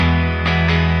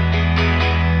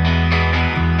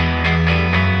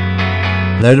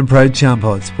Loud and Proud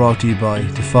Champods brought to you by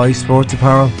Defy Sports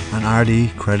Apparel and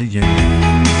RD Credit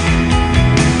Union.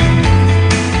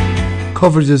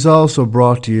 Coverage is also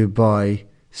brought to you by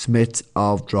Smiths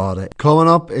of Drogheda. Coming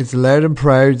up, it's Loud and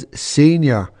Proud's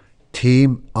Senior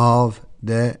Team of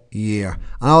the Year.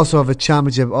 And I also have a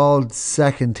championship all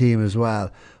second team as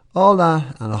well. All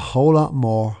that and a whole lot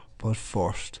more, but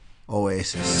first,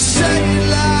 Oasis. Say it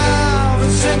loud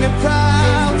and sing it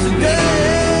proud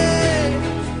today.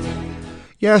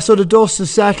 Yeah, so the dust has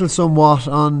settled somewhat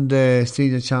on the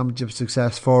senior championship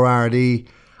success for RD,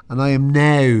 and I am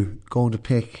now going to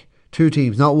pick two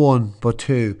teams, not one, but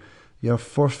two. Your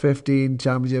first 15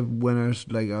 championship winners,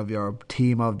 like of your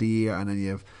team of the year, and then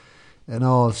you have an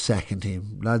all second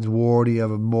team. Lads worthy of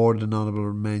a more than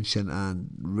honourable mention and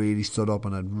really stood up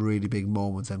and had really big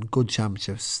moments and good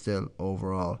championships still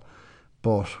overall.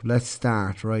 But let's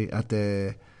start right at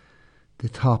the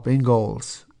top in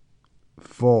goals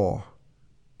for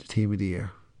the team of the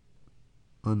year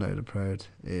on Loud and Proud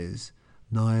is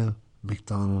Niall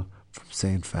McDonald from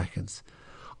St. Feckin's.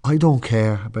 I don't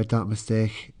care about that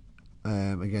mistake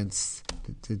against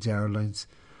the Geraldines,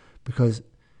 because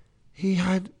he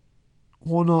had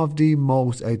one of the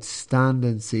most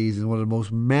outstanding seasons, one of the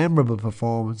most memorable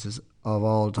performances of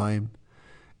all time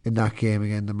in that game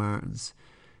against the Martins.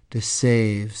 The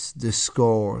saves, the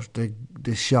scores,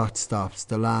 the shot stops,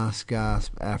 the last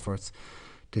gasp efforts,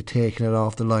 the taking it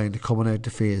off the line, the coming out the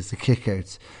fields, the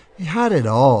kickouts. He had it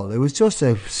all. It was just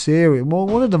a serious,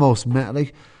 one of the most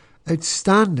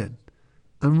outstanding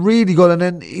and really good. And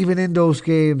then even in those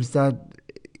games that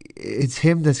it's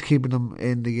him that's keeping them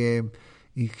in the game,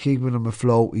 he's keeping them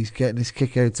afloat, he's getting his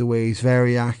kickouts away, he's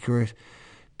very accurate,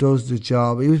 does the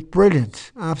job. He was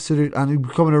brilliant, absolute, and he's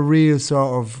becoming a real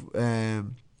sort of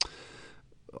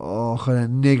kind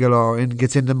of niggle, or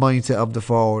gets in the mindset of the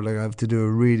forward. Like, I have to do a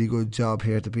really good job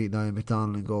here to beat Niall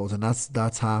McDonald in goals, and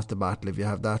that's half the battle. If you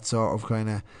have that sort of kind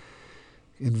of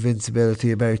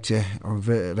invincibility about you, or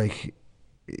like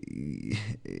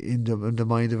in the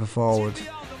mind of a forward,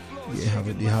 you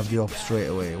have the up straight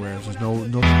away. Whereas there's no.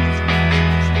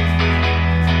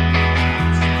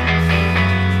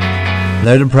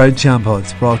 Loud and Proud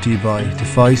Champods brought to you by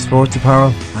Defy Sports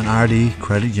Apparel and RD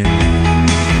Credit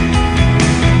Union.